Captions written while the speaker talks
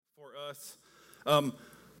us.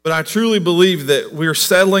 But I truly believe that we're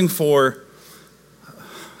settling for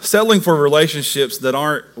relationships that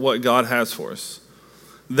aren't what God has for us.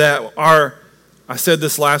 That are, I said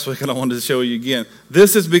this last week and I wanted to show you again.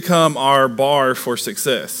 This has become our bar for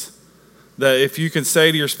success. That if you can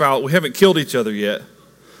say to your spouse, we haven't killed each other yet,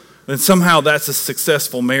 then somehow that's a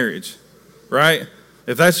successful marriage, right?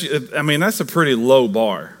 That's a pretty low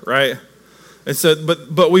bar, right? And so,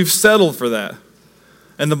 but we've settled for that.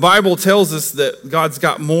 And the Bible tells us that God's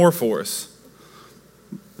got more for us.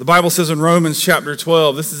 The Bible says in Romans chapter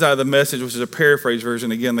 12, this is out of the Message, which is a paraphrase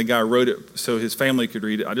version. Again, the guy wrote it so his family could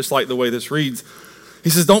read it. I just like the way this reads.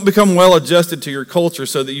 He says, don't become well adjusted to your culture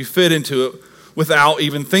so that you fit into it without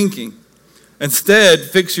even thinking. Instead,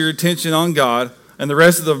 fix your attention on God. And the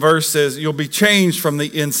rest of the verse says, you'll be changed from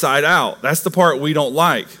the inside out. That's the part we don't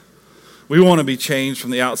like. We want to be changed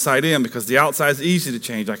from the outside in because the outside is easy to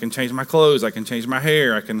change. I can change my clothes. I can change my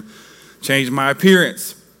hair. I can change my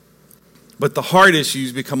appearance. But the heart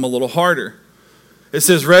issues become a little harder. It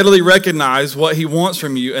says, readily recognize what he wants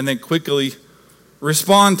from you and then quickly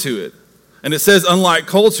respond to it. And it says, unlike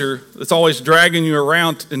culture, it's always dragging you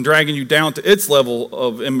around and dragging you down to its level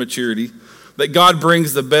of immaturity, that God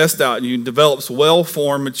brings the best out in you and develops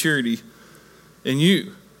well-formed maturity in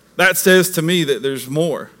you. That says to me that there's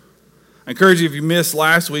more. I encourage you, if you missed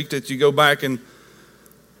last week, that you go back and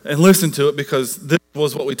listen to it, because this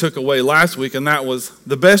was what we took away last week, and that was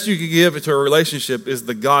the best you could give to a relationship is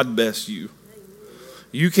the God best you.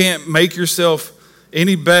 You can't make yourself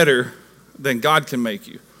any better than God can make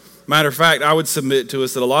you. Matter of fact, I would submit to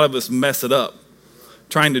us that a lot of us mess it up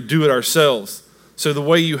trying to do it ourselves. So the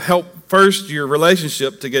way you help first your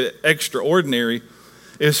relationship to get extraordinary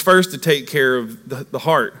is first to take care of the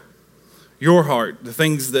heart, your heart, the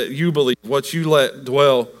things that you believe, what you let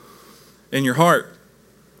dwell in your heart.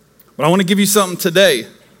 But I want to give you something today,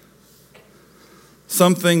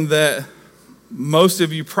 something that most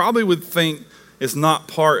of you probably would think is not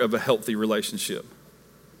part of a healthy relationship.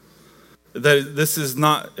 That this is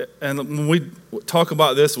not, and when we talk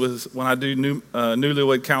about this when I do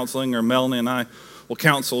newlywed counseling, or Melanie and I will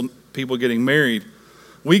counsel people getting married,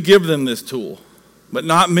 we give them this tool. But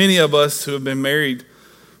not many of us who have been married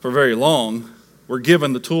for very long were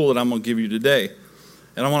given the tool that I'm going to give you today.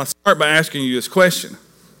 And I want to start by asking you this question.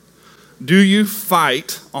 Do you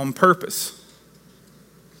fight on purpose?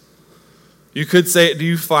 You could say, do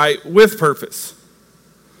you fight with purpose?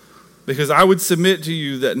 Because I would submit to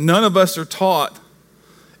you that none of us are taught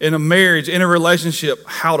in a marriage, in a relationship,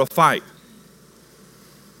 how to fight.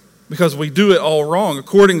 Because we do it all wrong,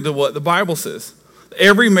 according to what the Bible says.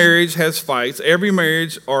 Every marriage has fights, every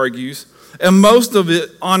marriage argues, and most of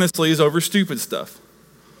it, honestly, is over stupid stuff.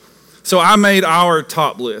 So I made our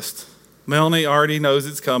top list. Melanie already knows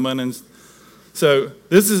it's coming, and so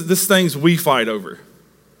this things we fight over.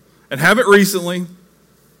 And haven't recently,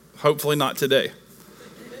 hopefully not today.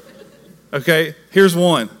 Okay, here's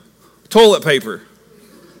one. Toilet paper.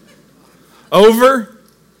 Over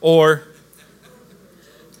or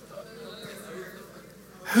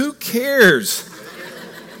who cares?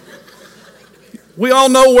 We all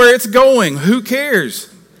know where it's going. Who cares?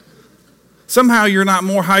 Somehow you're not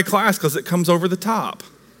more high class because it comes over the top.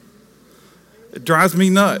 It drives me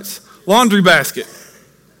nuts. Laundry basket.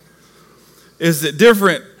 Is it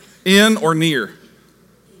different in or near?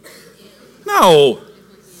 No.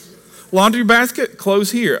 Laundry basket,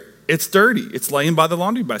 clothes here. It's dirty. It's laying by the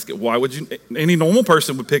laundry basket. Why would you? Any normal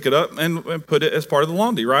person would pick it up and put it as part of the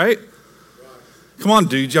laundry, right? Come on,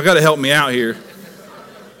 dudes. Y'all got to help me out here.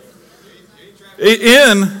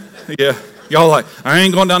 Yeah. Y'all like, I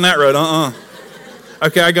ain't going down that road.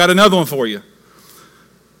 Okay, I got another one for you.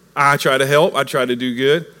 I try to help. I try to do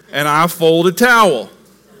good. And I fold a towel.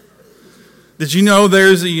 Did you know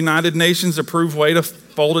there's a United Nations approved way to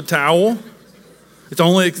fold a towel? It's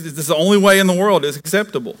the only way in the world it's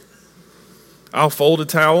acceptable. I'll fold a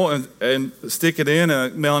towel and stick it in,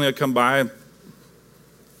 and Melanie will come by and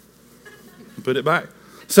put it back.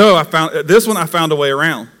 So I found a way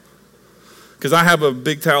around. Because I have a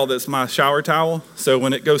big towel that's my shower towel. So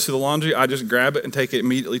when it goes to the laundry, I just grab it and take it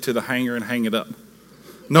immediately to the hanger and hang it up.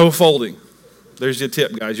 No folding. There's your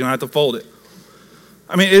tip, guys. You don't have to fold it.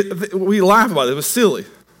 I mean, we laugh about it. It was silly.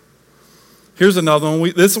 Here's another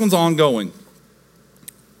one. This one's ongoing.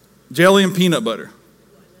 Jelly and peanut butter.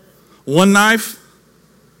 One knife?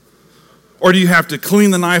 Or do you have to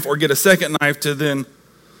clean the knife or get a second knife to then...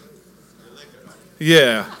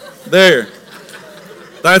 Yeah, there.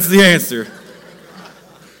 That's the answer.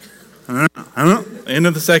 End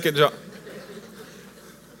of the second job.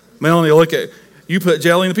 Melanie, look at you put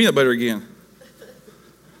jelly in the peanut butter again.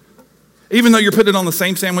 Even though you're putting it on the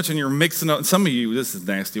same sandwich and you're mixing it, some of you, this is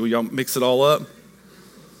nasty, will y'all mix it all up?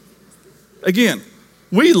 Again,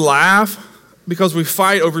 we laugh because we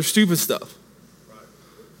fight over stupid stuff.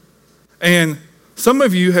 And some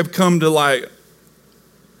of you have come to like,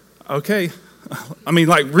 okay, I mean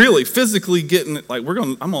like really physically getting it, like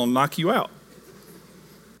I'm gonna knock you out.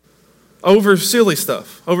 Over silly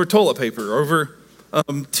stuff, over toilet paper, over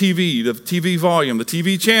TV, the TV volume, the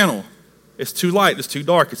TV channel. It's too light, it's too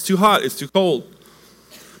dark, it's too hot, it's too cold.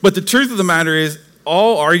 But the truth of the matter is,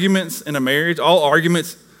 all arguments in a marriage, all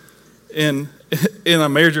arguments in a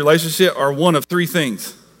marriage relationship are one of three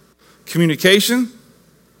things. Communication,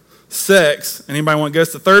 sex, anybody want to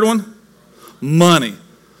guess the third one? Money.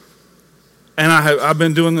 And I've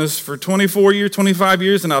been doing this for 24 years, 25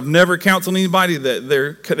 years, and I've never counseled anybody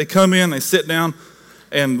that they come in, they sit down,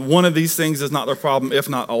 and one of these things is not their problem, if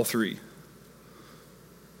not all three.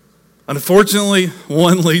 Unfortunately,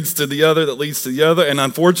 one leads to the other that leads to the other, and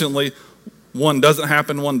unfortunately, one doesn't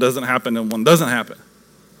happen, and one doesn't happen.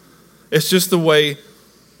 It's just the way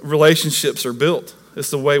relationships are built. It's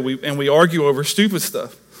the way we argue over stupid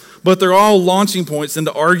stuff. But they're all launching points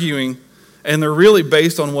into arguing, and they're really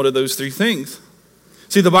based on one of those three things.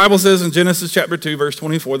 See, the Bible says in Genesis chapter 2, verse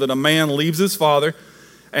 24, that a man leaves his father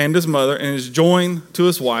and his mother and is joined to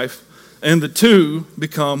his wife, and the two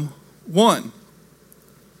become one.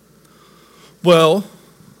 Well,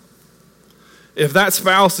 if that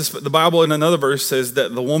spouse is, the Bible in another verse says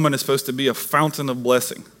that the woman is supposed to be a fountain of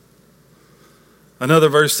blessing. Another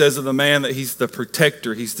verse says of the man that he's the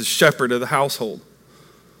protector, he's the shepherd of the household.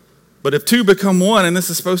 But if two become one, and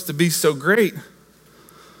this is supposed to be so great,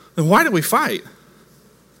 then why do we fight?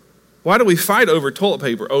 Why do we fight over toilet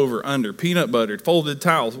paper, over, under, peanut butter, folded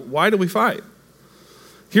towels? Why do we fight?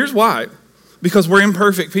 Here's why. Because we're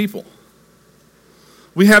imperfect people.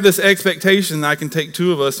 We have this expectation that I can take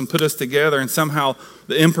two of us and put us together, and somehow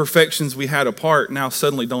the imperfections we had apart now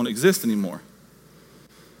suddenly don't exist anymore.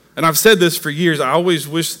 And I've said this for years. I always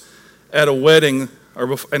wish at a wedding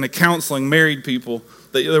or in a counseling married people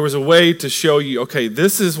that there was a way to show you, okay,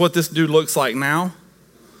 this is what this dude looks like now,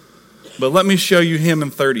 but let me show you him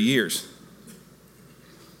in 30 years.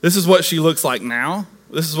 This is what she looks like now.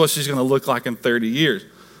 This is what she's going to look like in 30 years,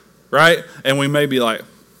 right? And we may be like,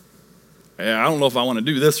 yeah, I don't know if I want to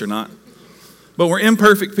do this or not. But we're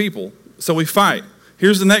imperfect people, so we fight.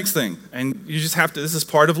 Here's the next thing, and you just have to, this is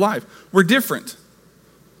part of life. We're different.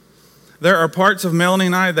 There are parts of Melanie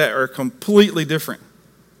and I that are completely different.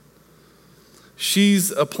 She's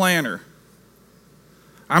a planner.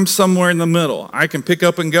 I'm somewhere in the middle. I can pick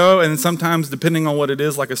up and go, and sometimes, depending on what it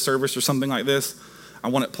is, like a service or something like this, I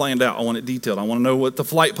want it planned out. I want it detailed. I want to know what the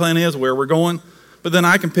flight plan is, where we're going, but then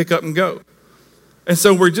I can pick up and go. And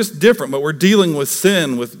so we're just different, but we're dealing with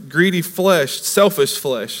sin, with greedy flesh, selfish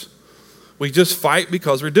flesh. We just fight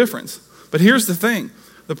because we're different. But here's the thing.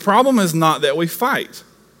 The problem is not that we fight.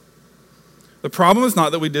 The problem is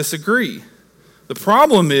not that we disagree. The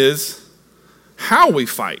problem is how we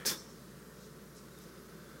fight.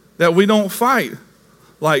 That we don't fight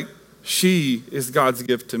like she is God's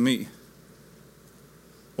gift to me,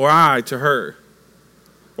 or I to her,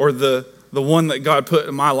 or the one that God put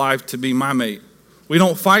in my life to be my mate. We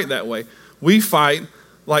don't fight that way. We fight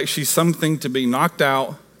like she's something to be knocked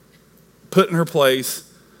out, put in her place,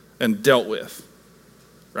 and dealt with.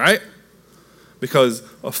 Right? Because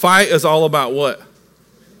a fight is all about what?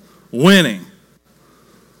 Winning.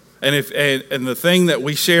 And the thing that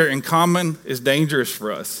we share in common is dangerous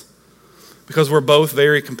for us. Because we're both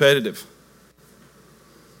very competitive.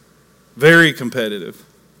 Very competitive.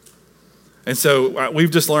 And so we've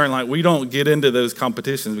just learned, like, we don't get into those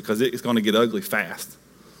competitions because it's going to get ugly fast.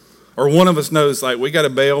 Or one of us knows, like, we got to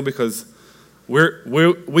bail because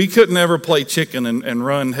we couldn't ever play chicken and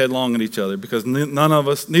run headlong at each other because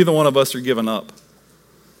neither one of us are giving up.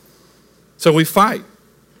 So we fight.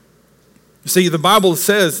 You see, the Bible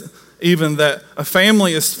says even that a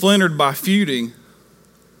family is splintered by feuding,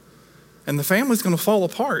 and the family's going to fall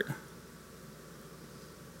apart.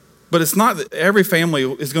 But it's not that every family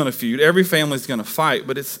is going to feud, every family is going to fight,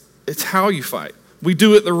 but it's how you fight. We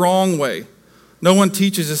do it the wrong way. No one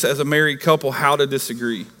teaches us as a married couple how to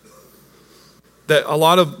disagree. That a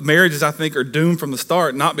lot of marriages, I think, are doomed from the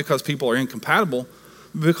start, not because people are incompatible,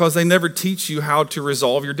 but because they never teach you how to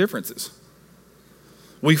resolve your differences.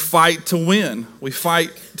 We fight to win. We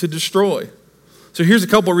fight to destroy. So here's a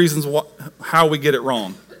couple of reasons how we get it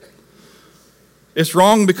wrong. It's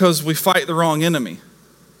wrong because we fight the wrong enemy.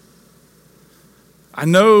 I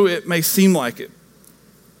know it may seem like it,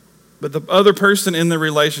 but the other person in the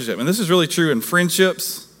relationship, and this is really true in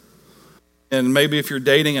friendships, and maybe if you're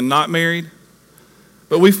dating and not married,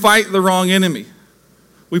 But we fight the wrong enemy.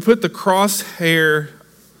 We put the crosshair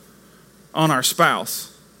on our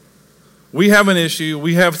spouse. We have an issue.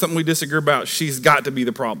 We have something we disagree about. She's got to be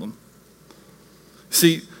the problem.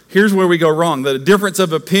 See, here's where we go wrong. That a difference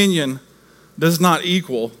of opinion does not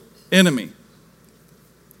equal enemy.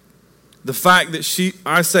 The fact that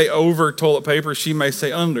I say over toilet paper, she may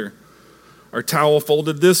say under, or towel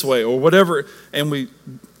folded this way, or whatever, and we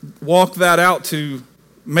walk that out to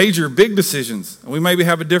major big decisions, and we maybe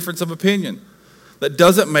have a difference of opinion. That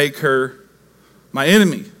doesn't make her my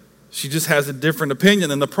enemy. She just has a different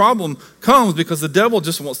opinion, and the problem comes because the devil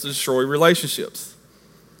just wants to destroy relationships.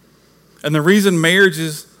 And the reason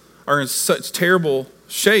marriages are in such terrible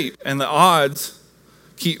shape, and the odds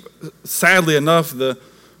keep, sadly enough,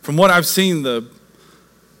 from what I've seen, the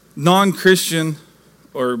non-Christian,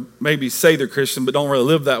 or maybe say they're Christian but don't really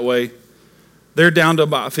live that way, they're down to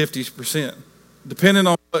about 50%. Depending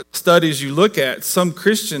on what studies you look at, some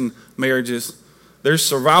Christian marriages, their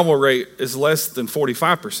survival rate is less than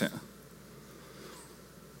 45%.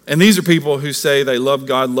 And these are people who say they love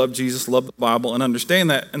God, love Jesus, love the Bible, and understand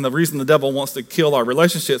that. And the reason the devil wants to kill our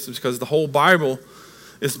relationships is because the whole Bible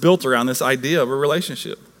is built around this idea of a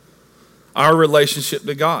relationship. Our relationship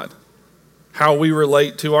to God. How we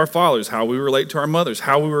relate to our fathers, how we relate to our mothers,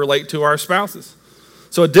 how we relate to our spouses.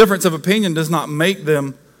 So a difference of opinion does not make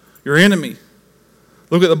them your enemy.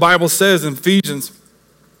 Look what the Bible says in Ephesians.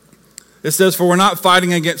 It says, "For we're not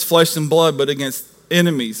fighting against flesh and blood, but against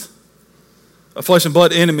enemies." Flesh and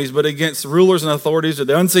blood enemies, but against rulers and authorities of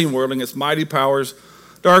the unseen world, against mighty powers,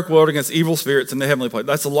 dark world, against evil spirits in the heavenly place.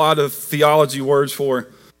 That's a lot of theology words for,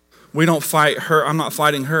 we don't fight her, I'm not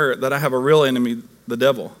fighting her, that I have a real enemy, the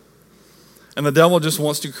devil. And the devil just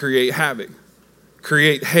wants to create havoc,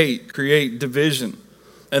 create hate, create division.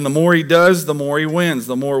 And the more he does, the more he wins.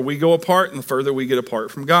 The more we go apart and the further we get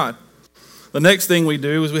apart from God. The next thing we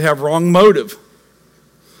do is we have wrong motive.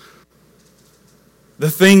 The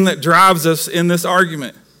thing that drives us in this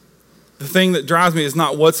argument, the thing that drives me is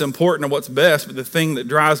not what's important or what's best, but the thing that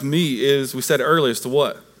drives me is, we said it earlier, is to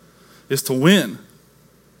what? Is to win.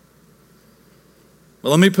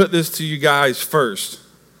 Well, let me put this to you guys first,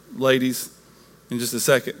 ladies, in just a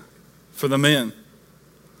second, for the men.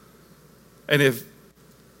 And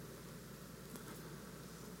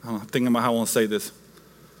I'm thinking about how I want to say this.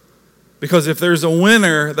 Because if there's a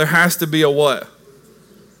winner, there has to be a what?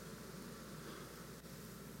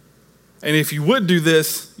 And if you would do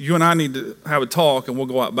this, you and I need to have a talk and we'll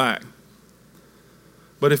go out back.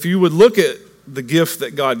 But if you would look at the gift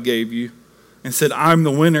that God gave you and said, I'm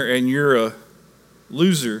the winner and you're a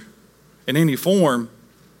loser in any form,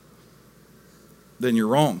 then you're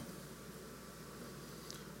wrong.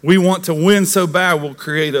 We want to win so bad, we'll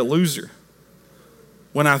create a loser.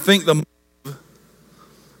 When I think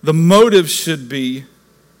the motive should be,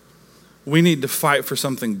 we need to fight for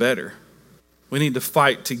something better. We need to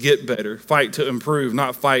fight to get better, fight to improve,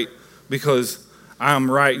 not fight because I'm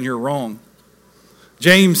right and you're wrong.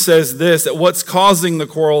 James says this, that what's causing the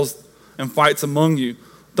quarrels and fights among you,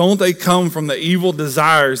 don't they come from the evil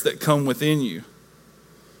desires that come within you?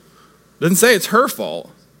 Doesn't say it's her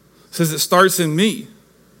fault. It says it starts in me.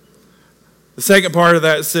 The second part of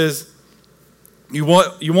that says, you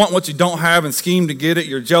want what you don't have and scheme to get it.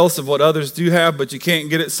 You're jealous of what others do have, but you can't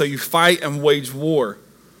get it, so you fight and wage war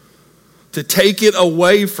to take it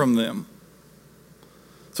away from them.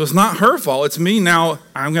 So it's not her fault. It's me now.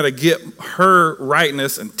 I'm going to get her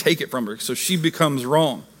rightness and take it from her so she becomes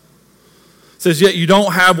wrong. It says, yet you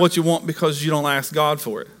don't have what you want because you don't ask God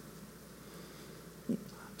for it.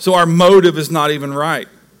 So our motive is not even right.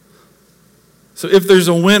 So if there's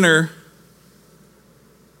a winner,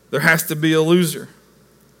 there has to be a loser.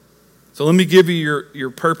 So let me give you your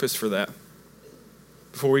purpose for that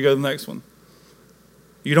before we go to the next one.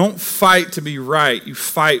 You don't fight to be right, you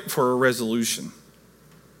fight for a resolution.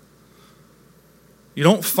 You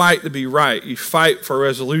don't fight to be right, you fight for a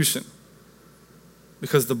resolution.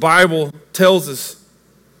 Because the Bible tells us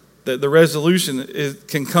that the resolution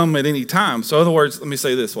can come at any time. So in other words, let me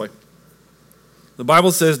say it this way. The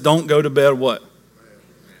Bible says don't go to bed what?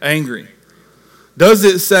 Angry. Does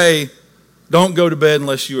it say don't go to bed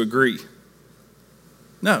unless you agree?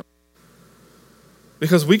 No.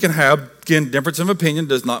 Because we can have, again, difference of opinion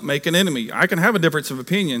does not make an enemy. I can have a difference of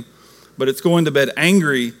opinion, but it's going to bed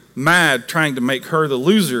angry, mad, trying to make her the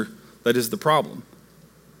loser that is the problem.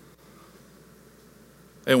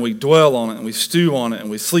 And we dwell on it, and we stew on it, and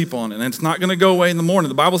we sleep on it, and it's not going to go away in the morning.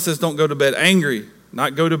 The Bible says don't go to bed angry,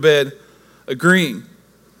 not go to bed agreeing.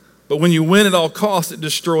 But when you win at all costs, it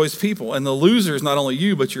destroys people. And the loser is not only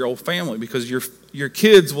you, but your whole family, because your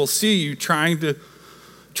kids will see you trying to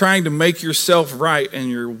trying to make yourself right and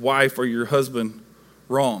your wife or your husband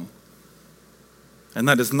wrong. And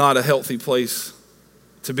that is not a healthy place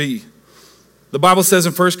to be. The Bible says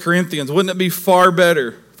in 1 Corinthians, wouldn't it be far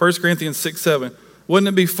better, 1 Corinthians 6:7, wouldn't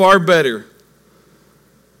it be far better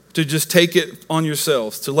to just take it on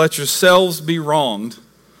yourselves, to let yourselves be wronged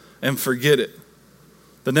and forget it?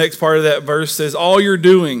 The next part of that verse says, all you're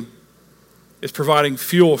doing is providing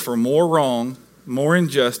fuel for more wrong, more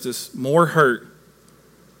injustice, more hurt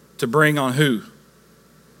to bring on who?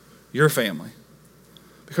 Your family.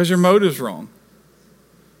 Because your motive's wrong.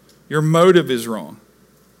 Your motive is wrong.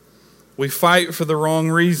 We fight for the wrong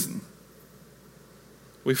reason.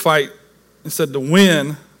 We fight, instead to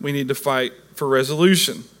win, we need to fight for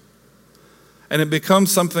resolution. And it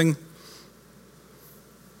becomes something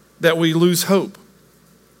that we lose hope.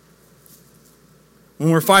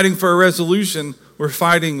 When we're fighting for a resolution, we're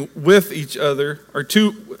fighting with each other or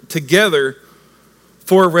together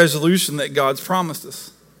for a resolution that God's promised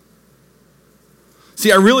us.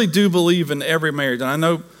 See, I really do believe in every marriage. And I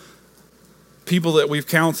know people that we've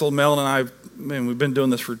counseled, Mel and I, man, we've been doing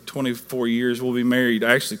this for 24 years. We'll be married,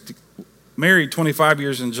 actually married 25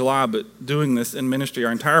 years in July, but doing this in ministry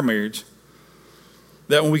our entire marriage.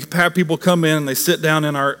 That when we have people come in and they sit down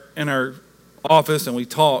in our office and we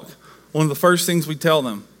talk, one of the first things we tell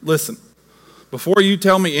them, listen, before you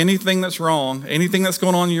tell me anything that's wrong, anything that's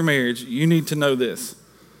going on in your marriage, you need to know this.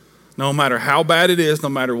 No matter how bad it is, no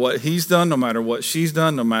matter what he's done, no matter what she's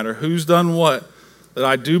done, no matter who's done what, that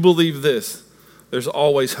I do believe this. There's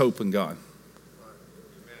always hope in God.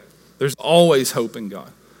 There's always hope in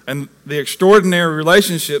God. And the extraordinary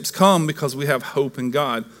relationships come because we have hope in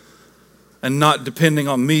God and not depending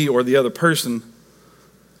on me or the other person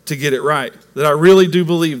to get it right. That I really do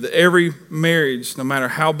believe that every marriage, no matter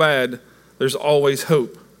how bad, there's always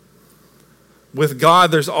hope. With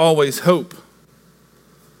God, there's always hope.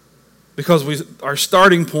 Because our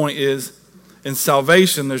starting point is, in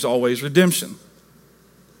salvation, there's always redemption.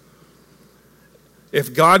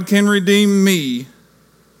 If God can redeem me,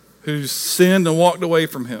 who's sinned and walked away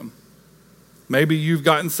from him, maybe you've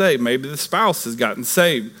gotten saved, maybe the spouse has gotten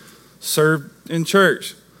saved, served in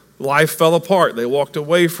church, life fell apart, they walked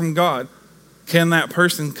away from God, can that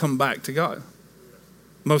person come back to God?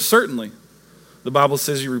 Most certainly. The Bible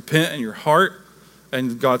says you repent in your heart,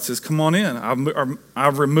 and God says, come on in.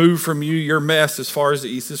 I've removed from you your mess as far as the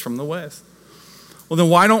east is from the west. Well, then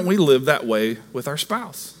why don't we live that way with our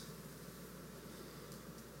spouse?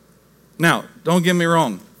 Now, don't get me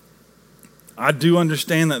wrong. I do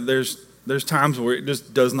understand that there's times where it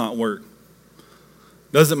just does not work.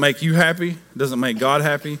 Doesn't make you happy, doesn't make God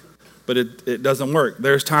happy, but it doesn't work.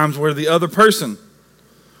 There's times where the other person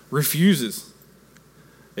refuses.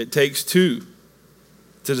 It takes two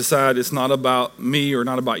to decide it's not about me or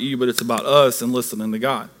not about you, but it's about us and listening to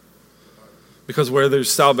God. Because where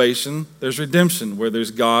there's salvation, there's redemption. Where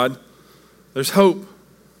there's God, there's hope.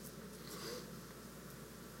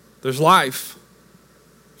 There's life.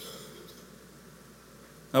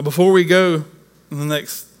 Now, before we go in the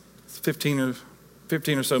next 15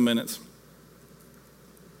 or so minutes,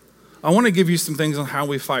 I want to give you some things on how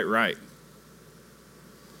we fight right.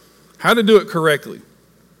 How to do it correctly.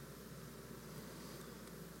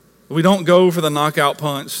 We don't go for the knockout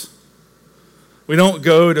punch. We don't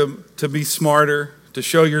go to be smarter, to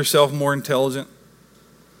show yourself more intelligent.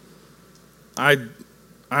 I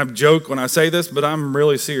joke when I say this, but I'm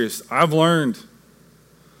really serious. I've learned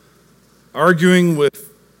arguing with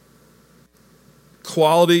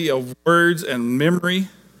quality of words and memory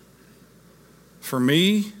for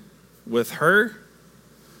me with her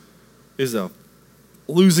is a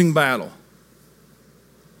losing battle.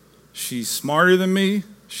 She's smarter than me.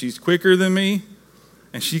 She's quicker than me,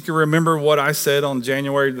 and she can remember what I said on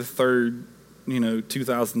January the 3rd,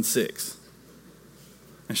 2006.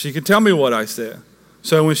 And she can tell me what I said.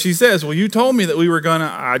 So when she says, well, you told me that we were gonna,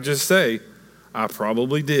 I just say, I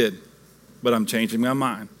probably did, but I'm changing my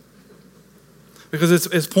mind. Because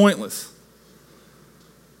it's pointless.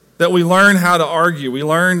 That we learn how to argue. We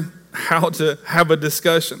learn how to have a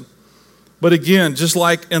discussion. But again, just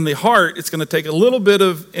like in the heart, it's going to take a little bit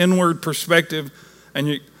of inward perspective,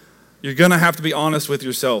 and you're going to have to be honest with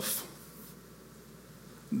yourself.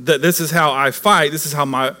 That this is how I fight, this is how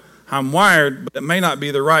I'm wired, but it may not be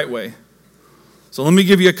the right way. So let me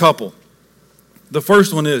give you a couple. The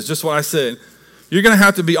first one is just what I said. You're going to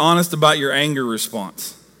have to be honest about your anger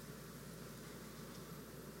response.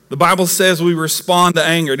 The Bible says we respond to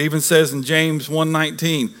anger. It even says in James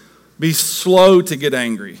 1:19, be slow to get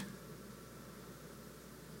angry.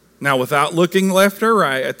 Now, without looking left or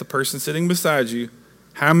right at the person sitting beside you,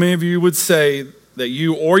 how many of you would say that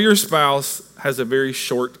you or your spouse has a very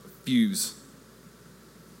short fuse.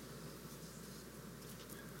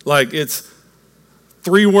 Like it's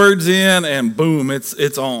 3 words in and boom,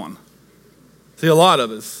 it's on. See, a lot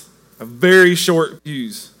of us, a very short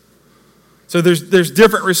fuse. So there's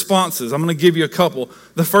different responses. I'm going to give you a couple.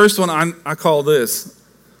 The first one I call this.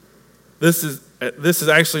 This is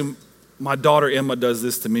actually, my daughter Emma does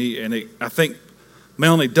this to me, and I think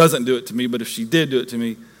Melanie doesn't do it to me, but if she did do it to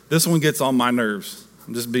me, this one gets on my nerves.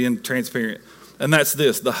 I'm just being transparent. And that's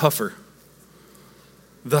this, the huffer.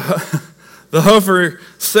 The huffer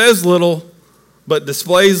says little, but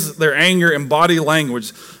displays their anger in body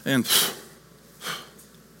language. And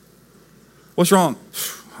what's wrong?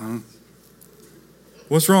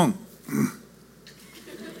 What's wrong?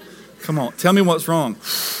 Come on, tell me what's wrong.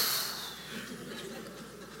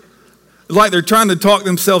 Like they're trying to talk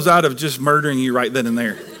themselves out of just murdering you right then and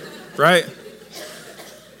there, right?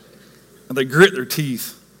 And they grit their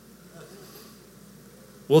teeth.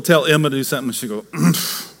 We'll tell Emma to do something, and she'll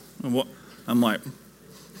go, I'm like,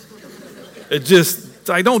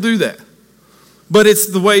 I don't do that. But it's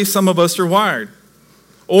the way some of us are wired.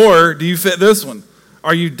 Or do you fit this one?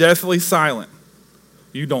 Are you deathly silent?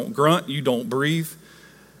 You don't grunt, you don't breathe.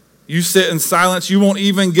 You sit in silence. You won't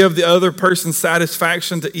even give the other person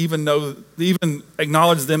satisfaction to even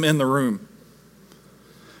acknowledge them in the room.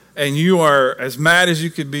 And you are as mad as you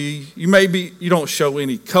could be. You don't show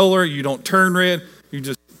any color. You don't turn red. You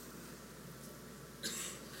just.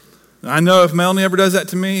 I know if Melanie ever does that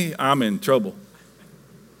to me, I'm in trouble.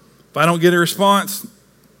 If I don't get a response,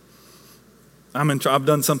 I've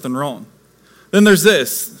done something wrong. Then there's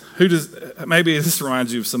this. Maybe this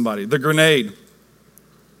reminds you of somebody. The grenade.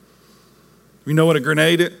 You know what a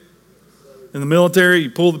grenade is? In the military,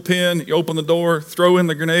 you pull the pin, you open the door, throw in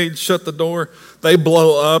the grenade, shut the door. They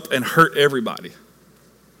blow up and hurt everybody.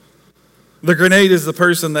 The grenade is the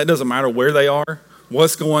person that doesn't matter where they are,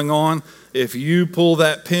 what's going on. If you pull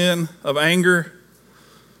that pin of anger,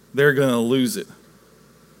 they're going to lose it.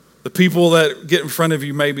 The people that get in front of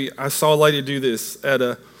you, maybe, I saw a lady do this at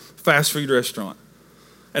a fast food restaurant.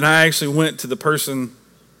 And I actually went to the person,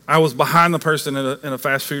 I was behind the person in a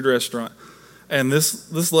fast food restaurant. And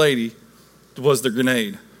this lady was the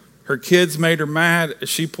grenade. Her kids made her mad. As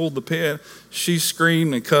she pulled the pin, she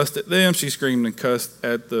screamed and cussed at them. She screamed and cussed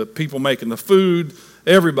at the people making the food,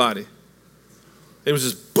 everybody. It was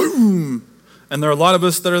just boom. And there are a lot of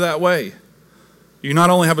us that are that way. You not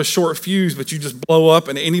only have a short fuse, but you just blow up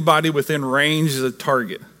and anybody within range is a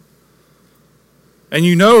target. And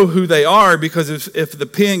you know who they are because if the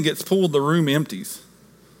pin gets pulled, the room empties.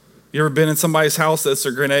 You ever been in somebody's house that's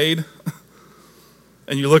a grenade?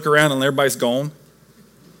 And you look around and everybody's gone?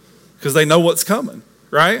 Because they know what's coming,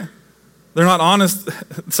 right? They're not honest.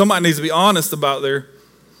 Somebody needs to be honest about their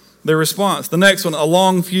response. The next one, a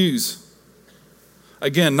long fuse.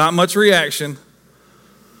 Again, not much reaction,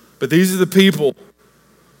 but these are the people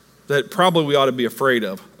that probably we ought to be afraid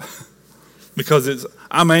of. Because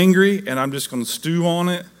I'm angry and I'm just going to stew on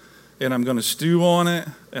it, and I'm going to stew on it,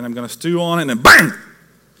 and I'm going to stew on it, and then bang!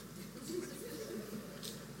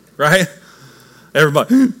 Right?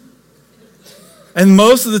 Everybody. And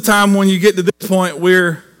most of the time when you get to this point,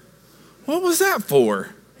 what was that for?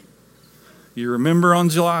 You remember on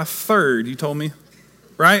July 3rd, you told me,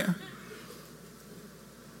 right?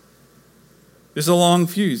 It's a long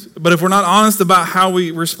fuse. But if we're not honest about how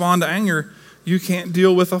we respond to anger, you can't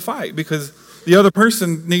deal with a fight because the other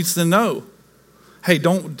person needs to know, hey,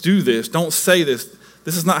 don't do this. Don't say this.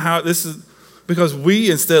 This is not how, this is, because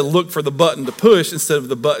we instead look for the button to push instead of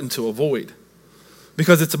the button to avoid.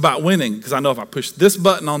 Because it's about winning. Because I know if I push this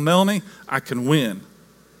button on Melanie, I can win.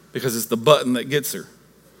 Because it's the button that gets her.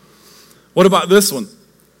 What about this one?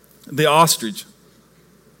 The ostrich.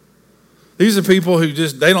 These are people who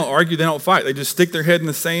they don't argue, they don't fight. They just stick their head in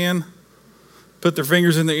the sand, put their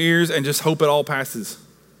fingers in their ears, and just hope it all passes.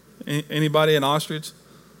 Anybody an ostrich?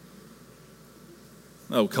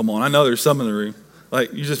 Oh, come on. I know there's some in the room.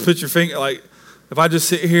 Like, you just put your finger, like, if I just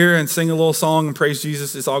sit here and sing a little song and praise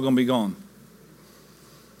Jesus, it's all going to be gone.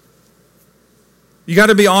 You got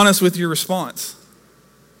to be honest with your response.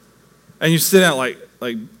 And you sit out like,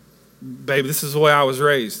 babe, this is the way I was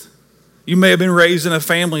raised. You may have been raised in a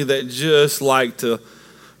family that just liked to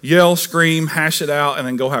yell, scream, hash it out, and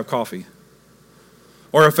then go have coffee.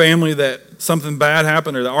 Or a family that something bad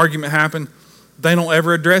happened or the argument happened, they don't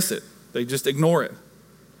ever address it. They just ignore it.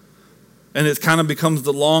 And it kind of becomes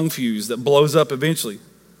the long fuse that blows up eventually.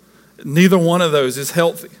 Neither one of those is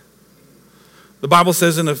healthy. The Bible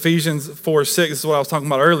says in Ephesians 4:6, this is what I was talking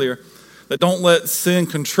about earlier, that don't let sin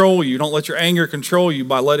control you. Don't let your anger control you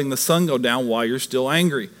by letting the sun go down while you're still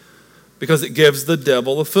angry. because it gives the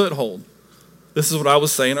devil a foothold. This is what I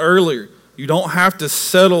was saying earlier. You don't have to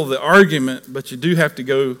settle the argument, but you do have to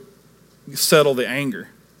go settle the anger.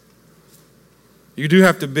 You do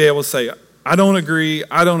have to be able to say, I don't agree,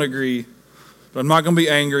 but I'm not going to be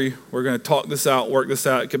angry. We're going to talk this out, work this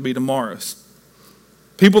out. It could be tomorrow's.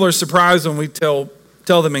 People are surprised when we tell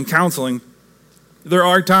them in counseling, there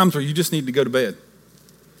are times where you just need to go to bed.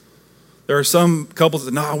 There are some couples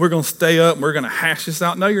that, no, we're going to stay up and we're going to hash this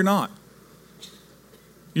out. No, you're not.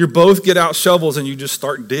 You both get out shovels and you just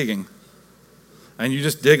start digging. And you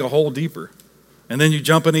just dig a hole deeper. And then you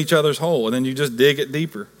jump in each other's hole and then you just dig it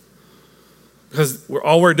deeper. Because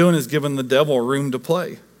all we're doing is giving the devil room to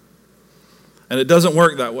play. And it doesn't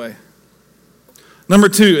work that way. Number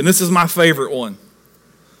 2, and this is my favorite one.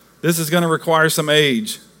 This is going to require some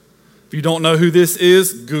age. If you don't know who this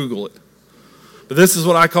is, Google it. But this is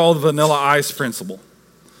what I call the vanilla ice principle.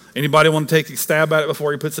 Anybody want to take a stab at it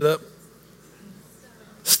before he puts it up?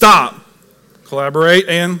 Stop. Collaborate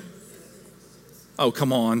and... Oh,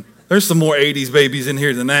 come on. There's some more 80s babies in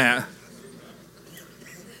here than that.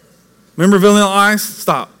 Remember vanilla ice?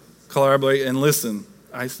 Stop. Collaborate and listen.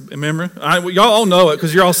 Remember? Y'all all know it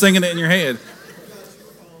because you're all singing it in your head.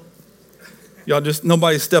 Y'all just,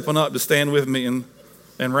 nobody's stepping up to stand with me and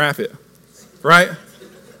rap it. Right?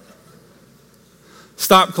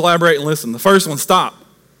 Stop, collaborate, and listen. The first one, stop.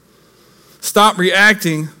 Stop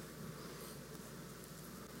reacting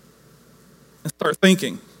and start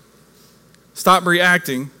thinking. Stop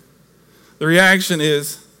reacting. The reaction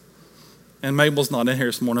is, and Mabel's not in here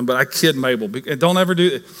this morning, but I kid Mabel. Don't ever do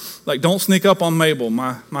it. Like, don't sneak up on Mabel,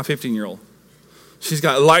 my 15-year-old. She's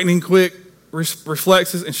got lightning quick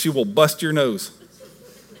reflexes, and she will bust your nose.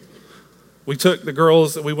 We took the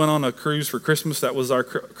girls, we went on a cruise for Christmas. That was our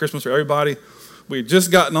Christmas for everybody. We had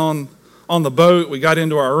just gotten on the boat. We got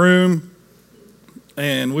into our room,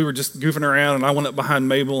 and we were just goofing around, and I went up behind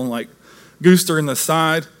Mabel and, like, goosed her in the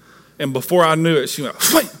side. And before I knew it, she went,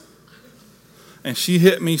 Fling! And she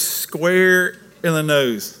hit me square in the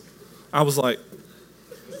nose. I was like,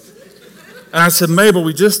 and I said, Mabel,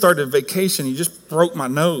 we just started vacation. You just broke my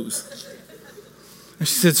nose. And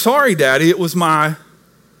she said, sorry, Daddy, it was my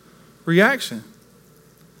reaction.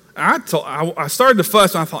 I started to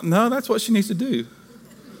fuss, and I thought, no, that's what she needs to do.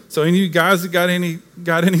 So any of you guys that got any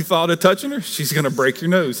thought of touching her, she's going to break your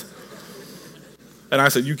nose. And I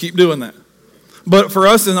said, you keep doing that. But for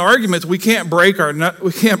us in arguments, we can't break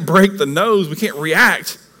the nose, we can't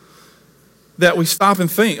react. That we stop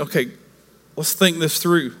and think, okay, let's think this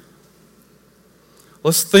through.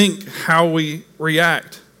 Let's think how we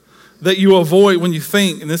react. That you avoid when you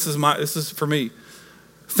think, and this is for me.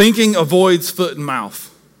 Thinking avoids foot and mouth.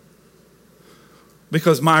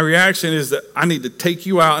 Because my reaction is that I need to take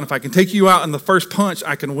you out, and if I can take you out in the first punch,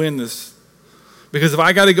 I can win this. Because if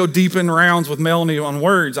I got to go deep in rounds with Melanie on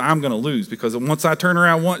words, I'm going to lose. Because once I turn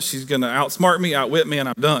around once, she's going to outsmart me, outwit me, and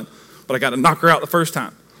I'm done. But I got to knock her out the first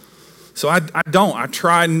time. So I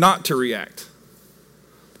try not to react,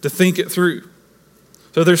 to think it through.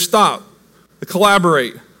 So there's stop, the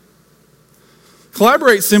collaborate.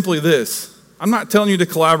 Collaborate simply this. I'm not telling you to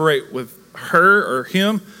collaborate with her or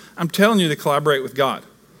him. I'm telling you to collaborate with God.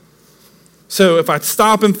 So if I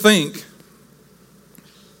stop and think,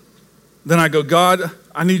 then I go, God,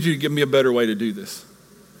 I need you to give me a better way to do this.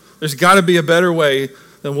 There's got to be a better way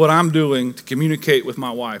than what I'm doing to communicate with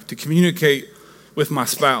my wife, to communicate with my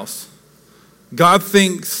spouse. God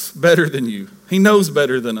thinks better than you. He knows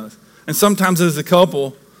better than us. And sometimes as a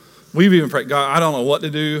couple, we've even prayed, God, I don't know what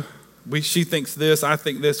to do. She thinks this, I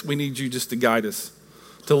think this. We need you just to guide us,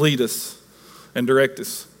 to lead us, and direct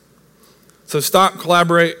us. So stop,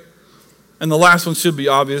 collaborate. And the last one should be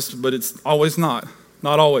obvious, but it's always not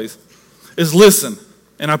always, is listen.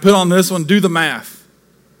 And I put on this one, do the math.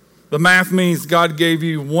 The math means God gave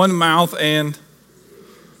you one mouth and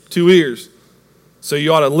 2 ears. So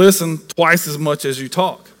you ought to listen twice as much as you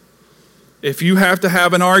talk. If you have to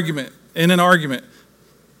have an argument, and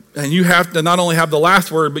you have to not only have the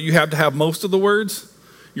last word, but you have to have most of the words,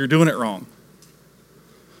 you're doing it wrong.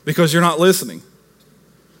 Because you're not listening.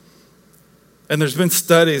 And there's been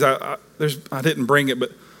studies, I didn't bring it,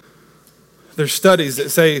 but there's studies that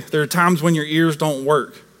say there are times when your ears don't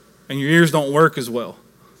work, and your ears don't work as well.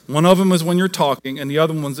 One of them is when you're talking, and the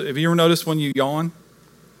other one's, have you ever noticed when you yawn?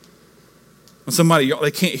 When somebody,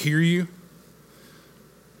 they can't hear you.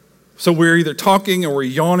 So we're either talking or we're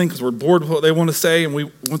yawning because we're bored with what they want to say,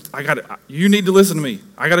 and you need to listen to me.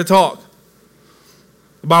 I got to talk.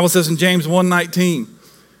 The Bible says in James 1:19,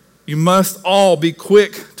 you must all be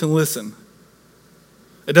quick to listen.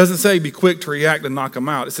 It doesn't say be quick to react and knock them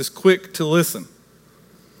out. It says quick to listen.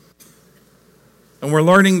 And we're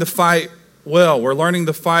learning to fight well. We're learning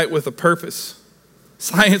to fight with a purpose.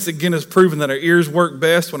 Science, again, has proven that our ears work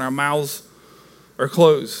best when our mouths are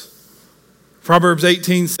closed. Proverbs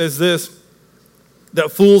 18 says this,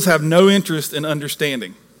 that fools have no interest in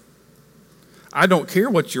understanding. I don't care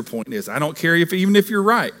what your point is. I don't care even if you're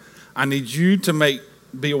right. I need you to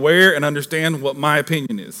be aware and understand what my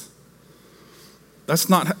opinion is.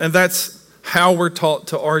 That's how we're taught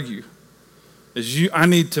to argue. I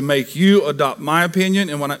need to make you adopt my opinion,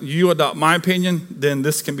 and when you adopt my opinion, then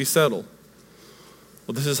this can be settled.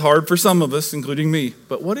 Well, this is hard for some of us, including me,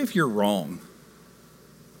 but what if you're wrong?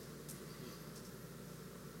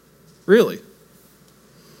 Really?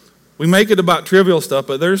 We make it about trivial stuff,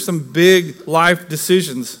 but there's some big life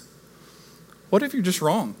decisions. What if you're just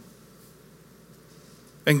wrong?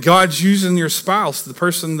 And God's using your spouse, the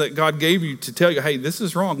person that God gave you, to tell you, hey, this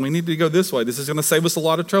is wrong. We need to go this way. This is going to save us a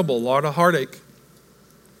lot of trouble, a lot of heartache.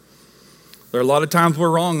 There are a lot of times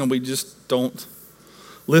we're wrong and we just don't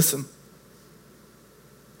listen.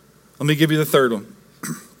 Let me give you the third one.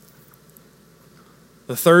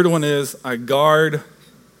 The third one is, I guard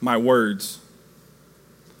my words.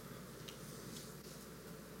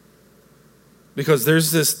 Because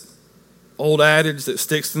there's this old adage that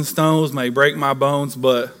sticks and stones may break my bones,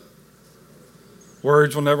 but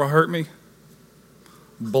words will never hurt me.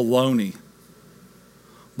 Baloney.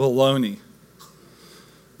 Baloney.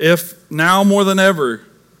 If now more than ever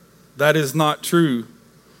that is not true,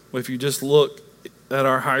 if you just look at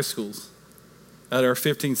our high schools, at our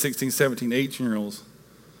 15, 16, 17, 18-year-olds,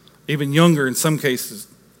 even younger in some cases,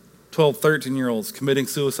 12, 13-year-olds committing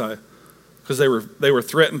suicide because they were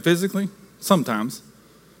threatened physically, sometimes,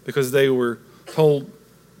 because they were told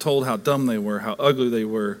how dumb they were, how ugly they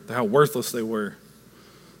were, how worthless they were.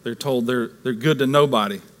 They're told they're good to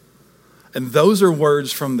nobody. And those are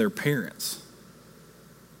words from their parents.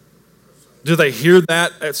 Do they hear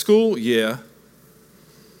that at school? Yeah.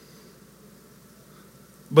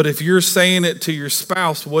 But if you're saying it to your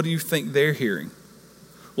spouse, what do you think they're hearing?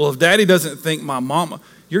 Well, if daddy doesn't think my mama,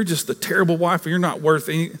 you're just a terrible wife, or you're not worth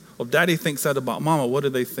any. Well, if daddy thinks that about mama, what do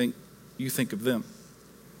they think you think of them?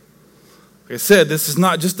 Like I said, this is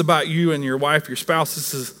not just about you and your wife, your spouse.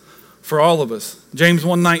 This is for all of us. James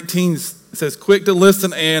 1:19 says, quick to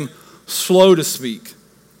listen and slow to speak.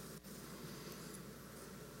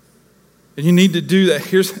 And you need to do that.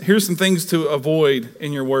 Here's some things to avoid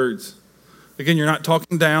in your words. Again, you're not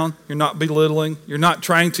talking down. You're not belittling. You're not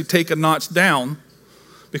trying to take a notch down,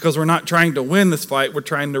 because we're not trying to win this fight. We're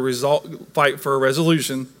trying to fight for a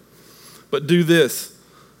resolution. But do this.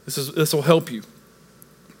 This will help you.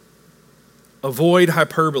 Avoid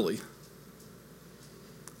hyperbole.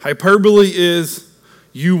 Hyperbole is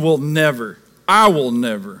you will never, I will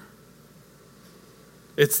never.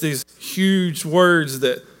 It's these huge words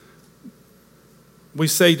that we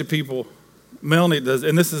say to people. Melanie does,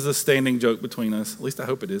 and this is a standing joke between us. At least I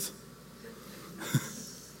hope it is.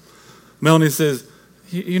 Melanie says,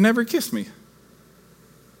 you never kissed me.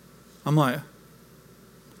 I'm like,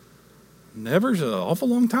 never's an awful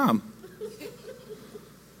long time.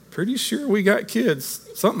 Pretty sure we got kids.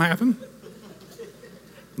 Something happened.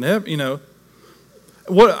 Never,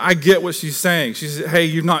 What I get what she's saying. She said, hey,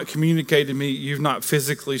 you've not communicated to me. You've not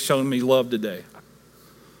physically shown me love today.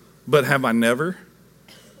 But have I never?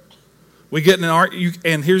 We get in an argument,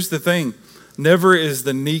 and here's the thing. Never is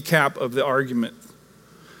the kneecap of the argument.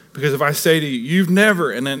 Because if I say to you, you've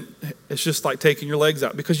never, and then it's just like taking your legs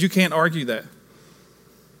out, because you can't argue that.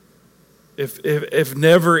 If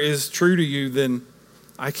never is true to you, then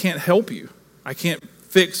I can't help you. I can't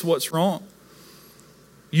fix what's wrong.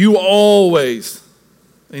 You always,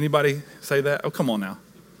 anybody say that? Oh, come on now.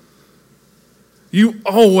 You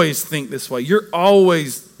always think this way. You're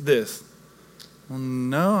always this. Well,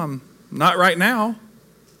 no, I'm not right now.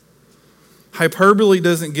 Hyperbole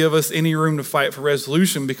doesn't give us any room to fight for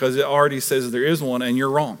resolution, because it already says there is one and you're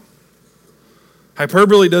wrong.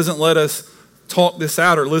 Hyperbole doesn't let us talk this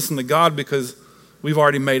out or listen to God, because we've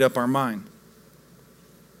already made up our mind.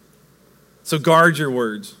 So guard your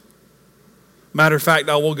words. Matter of fact,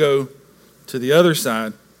 I will go to the other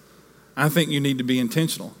side. I think you need to be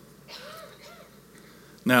intentional.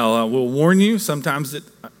 Now, I will warn you, sometimes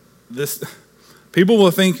people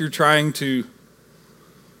will think you're trying to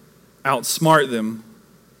outsmart them,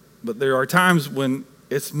 but there are times when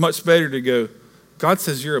it's much better to go, God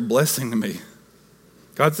says you're a blessing to me.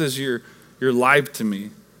 God says you're life to me.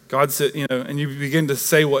 God said, and you begin to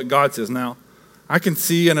say what God says. Now, I can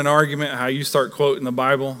see in an argument how you start quoting the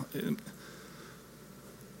Bible.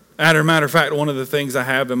 As a matter of fact, one of the things I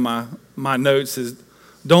have in my notes is,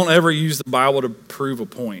 don't ever use the Bible to prove a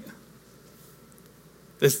point.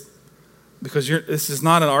 because this is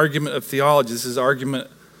not an argument of theology. This is an argument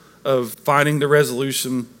of finding the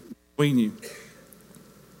resolution between you.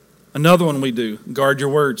 Another one we do, guard your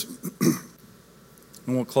words.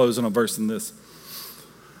 And we'll close on a verse in this.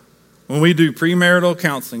 When we do premarital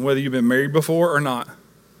counseling, whether you've been married before or not,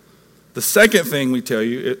 the second thing we tell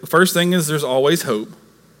you, the first thing is there's always hope.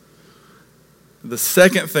 The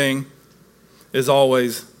second thing is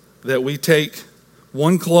always that we take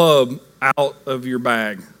one club out of your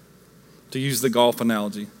bag, to use the golf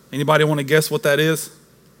analogy. Anybody want to guess what that is?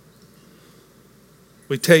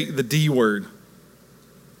 We take the D word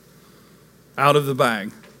out of the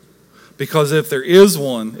bag. Because if there is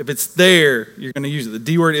one, if it's there, you're going to use it. The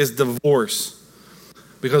D word is divorce.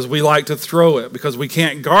 Because we like to throw it. Because we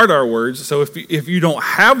can't guard our words. So if you don't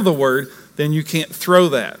have the word, then you can't throw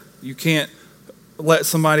that. You can't let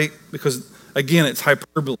somebody, because again, it's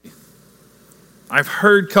hyperbole. I've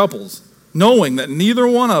heard couples, knowing that neither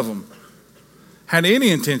one of them had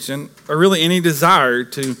any intention or really any desire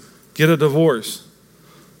to get a divorce,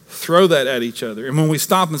 throw that at each other. And when we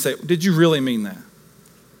stop and say, did you really mean that?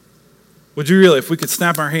 Would you really, if we could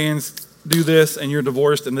snap our hands, do this, and you're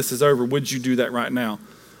divorced and this is over, would you do that right now?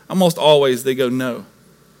 Almost always they go, no.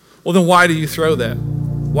 Well, then why do you throw that?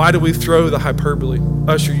 Why do we throw the hyperbole?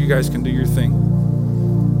 Usher, you guys can do your thing.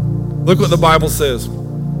 Look what the Bible says.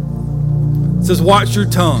 It says, watch your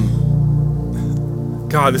tongue.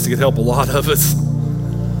 God, this could help a lot of us.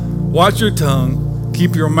 Watch your tongue,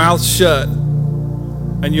 keep your mouth shut,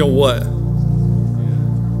 and you'll what?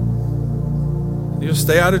 You'll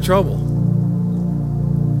stay out of trouble.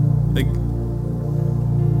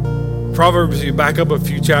 Proverbs, you back up a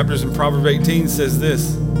few chapters, and Proverbs 18 says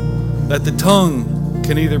this, that the tongue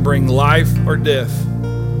can either bring life or death.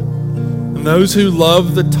 And those who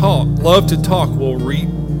love to talk will reap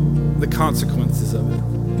the consequences of it.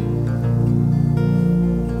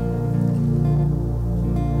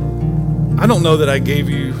 I don't know that I gave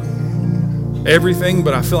you everything,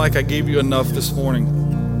 but I feel like I gave you enough this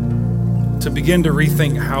morning to begin to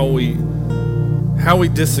rethink how we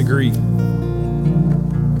disagree.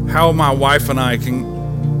 How my wife and I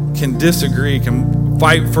can disagree, can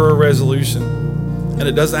fight for a resolution. And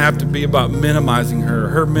it doesn't have to be about minimizing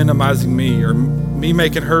her minimizing me, or me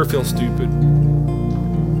making her feel stupid.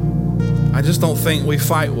 I just don't think we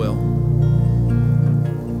fight well.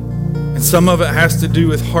 And some of it has to do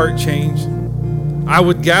with heart change. I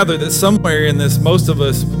would gather that somewhere in this, most of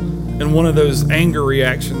us, in one of those anger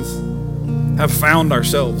reactions, have found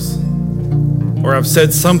ourselves. Or I've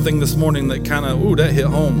said something this morning that kind of, ooh, that hit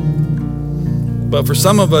home. But for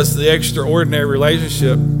some of us, the extraordinary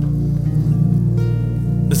relationship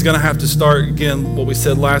is going to have to start, again, what we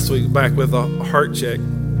said last week, back with a heart check.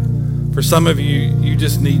 For some of you, you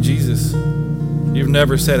just need Jesus. You've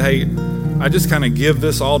never said, hey, I just kind of give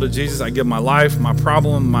this all to Jesus. I give my life, my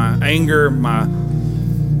problem, my anger, my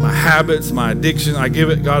habits, my addiction. I give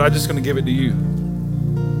it, God, I'm just going to give it to you.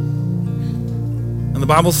 And the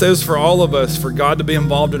Bible says for all of us, for God to be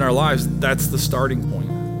involved in our lives, that's the starting point.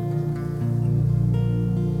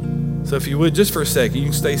 So if you would, just for a second, you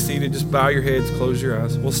can stay seated, just bow your heads, close your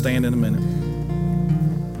eyes. We'll stand in a minute.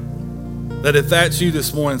 That if that's you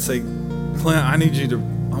this morning, say, Clint, I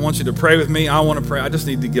want you to pray with me. I want to pray. I just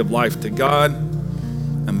need to give life to God.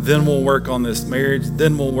 And then we'll work on this marriage.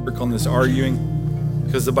 Then we'll work on this arguing.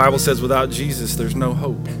 Because the Bible says without Jesus, there's no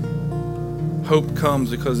hope. Hope comes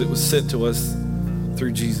because it was sent to us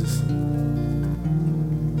through Jesus.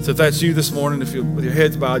 So if that's you this morning, if you with your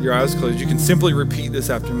heads bowed, your eyes closed, you can simply repeat this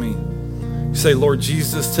after me. You say, Lord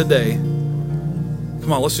Jesus, today,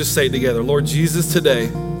 come on, let's just say it together. Lord Jesus, today,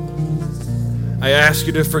 I ask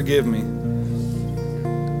you to forgive me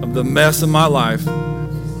of the mess of my life.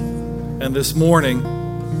 And this morning,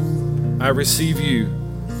 I receive you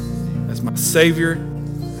as my Savior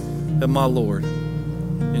and my Lord.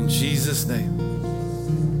 In Jesus'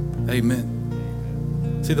 name, amen.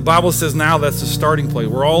 See, the Bible says now that's the starting place.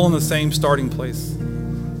 We're all in the same starting place.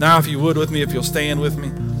 Now, if you would with me, if you'll stand with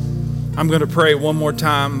me, I'm going to pray one more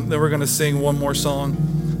time, then we're going to sing one more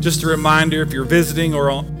song. Just a reminder, if you're visiting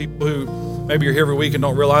or people who maybe you're here every week and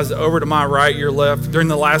don't realize it, over to my right, your left, during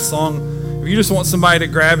the last song, if you just want somebody to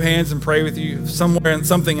grab hands and pray with you, somewhere in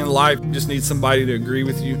something in life, you just need somebody to agree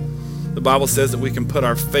with you. The Bible says that we can put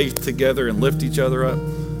our faith together and lift each other up.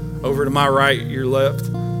 Over to my right, your left,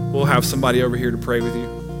 we'll have somebody over here to pray with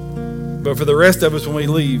you. But for the rest of us, when we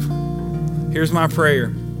leave, here's my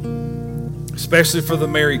prayer, especially for the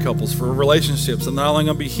married couples, for relationships, and not only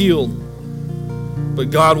going to be healed,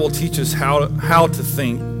 but God will teach us how to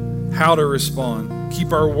think, how to respond,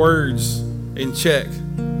 keep our words in check,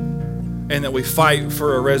 and that we fight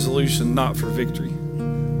for a resolution, not for victory.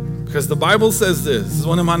 Because the Bible says this. This is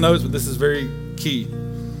one of my notes, but this is very key.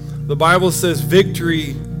 The Bible says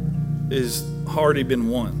victory is already been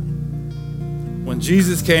won. When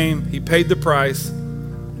Jesus came, he paid the price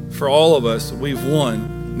for all of us. We've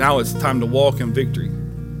won. Now it's time to walk in victory.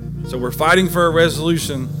 So we're fighting for a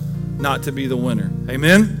resolution not to be the winner.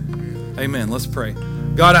 Amen? Amen. Let's pray.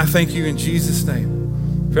 God, I thank you in Jesus'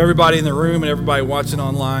 name for everybody in the room and everybody watching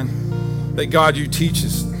online, that God, you teach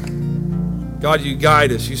us. God, you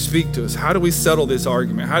guide us. You speak to us. How do we settle this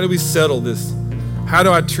argument? How do we settle this? How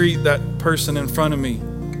do I treat that person in front of me?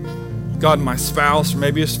 God, my spouse, or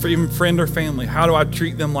maybe it's even friend or family. How do I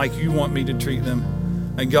treat them like you want me to treat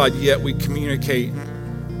them? And God, yet we communicate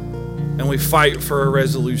and we fight for a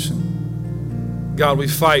resolution. God, we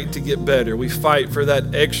fight to get better. We fight for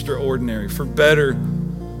that extraordinary, for better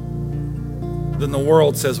than the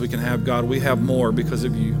world says we can have. God, we have more because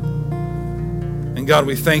of you. And God,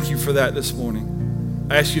 we thank you for that this morning.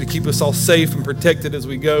 I ask you to keep us all safe and protected as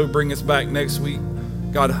we go. Bring us back next week,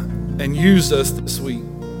 God, and use us this week.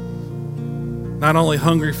 Not only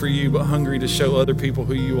hungry for you, but hungry to show other people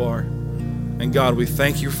who you are. And God, we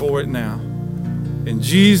thank you for it now. In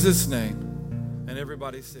Jesus' name. And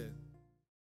everybody said.